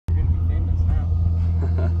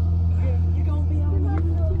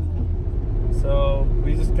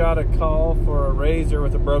got a call for a razor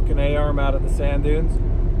with a broken A-arm out of the sand dunes,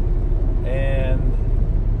 and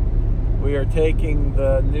we are taking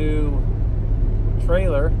the new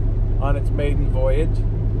trailer on its maiden voyage,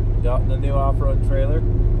 the new off-road trailer.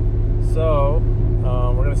 So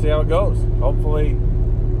we're gonna see how it goes. Hopefully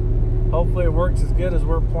it works as good as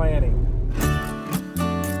we're planning.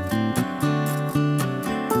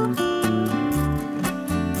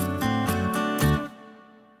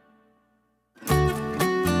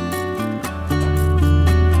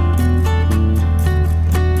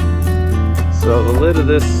 So the lid of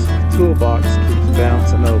this toolbox keeps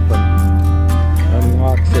bouncing open.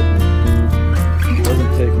 Unlocks it.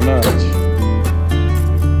 Doesn't take much.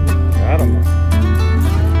 I don't know.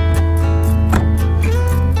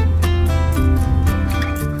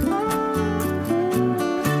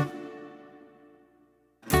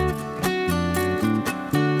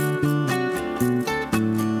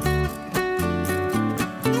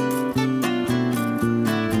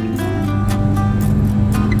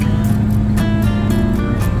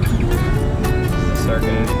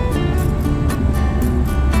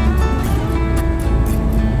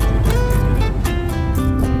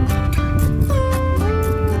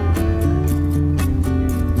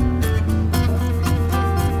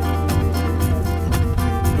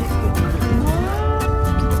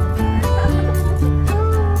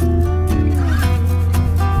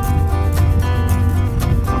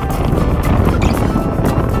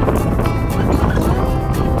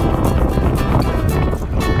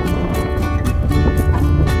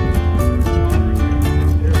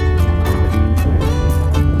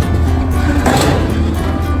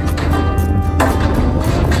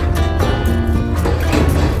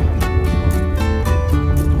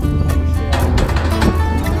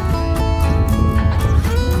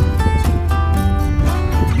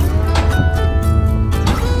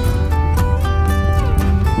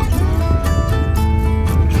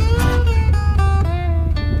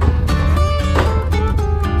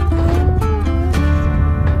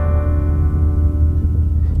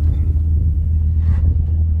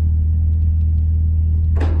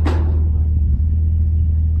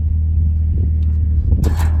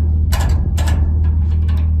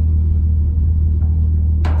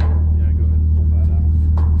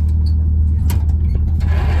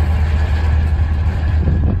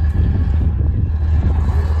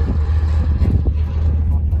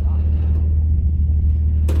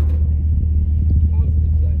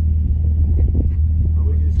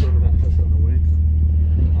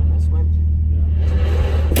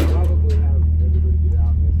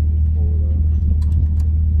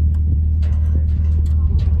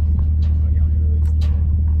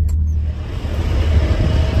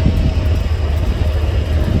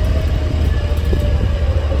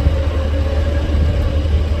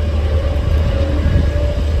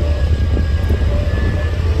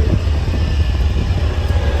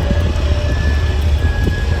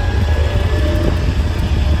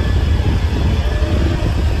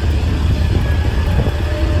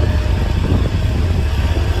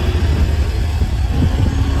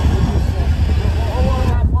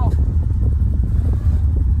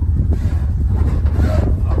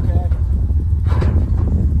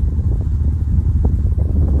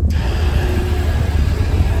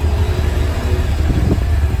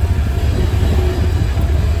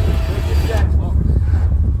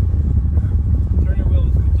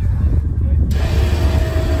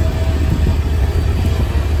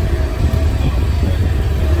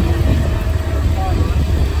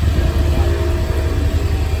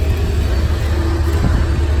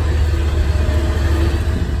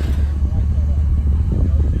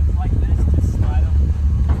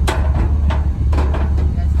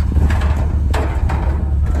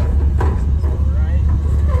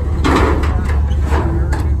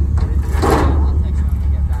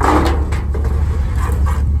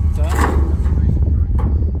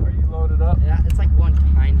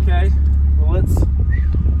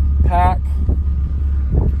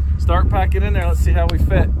 Get in there, let's see how we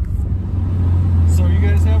fit. So are you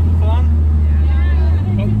guys having fun?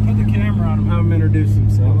 Yeah. Put the camera on them, have them introduce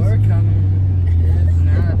themselves. We're coming. It's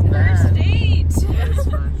not bad. First date.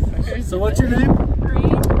 So what's your name?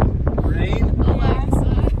 Rain.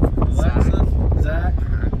 Alexa. Zach.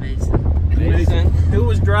 Mason. Who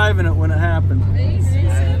was driving it when it happened? Mason.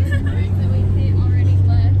 We already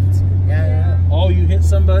left. Yeah. Oh, you hit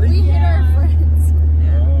somebody? We hit our friends.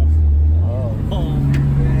 Oh,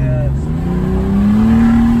 yes.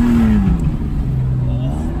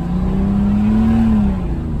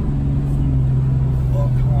 Oh,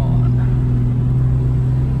 come on.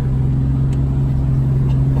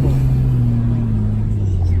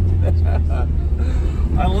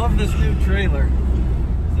 I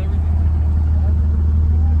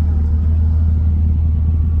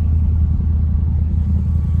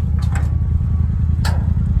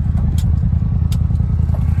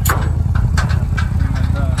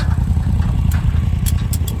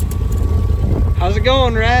it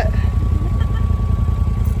going, Rat?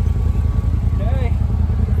 Okay.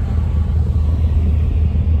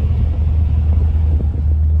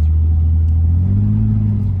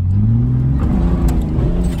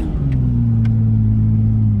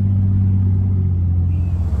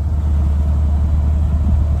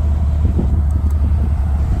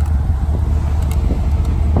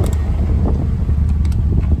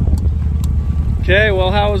 Okay,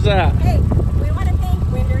 well, how was that? Hey, we want to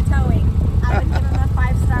thank Winder Towing. I would give him a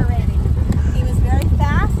 5-star rating. He was very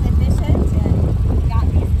fast, efficient, and got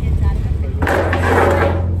these kids out of the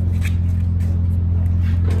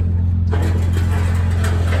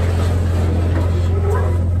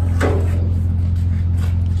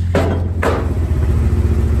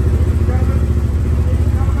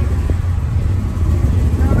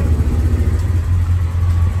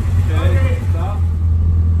Okay, stop.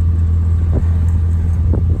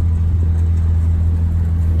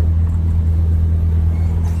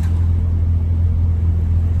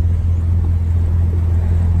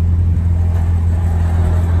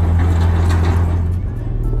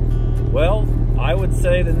 Well, I would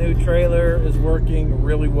say the new trailer is working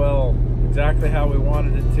really well, exactly how we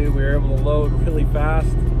wanted it to. We were able to load really fast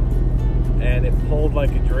and it pulled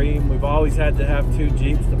like a dream. We've always had to have 2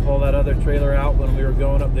 Jeeps to pull that other trailer out when we were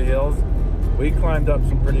going up the hills. We climbed up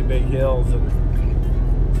some pretty big hills, and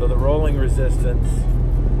so the rolling resistance,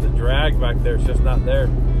 the drag back there is just not there.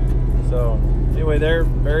 So anyway, they're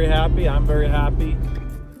very happy. I'm very happy.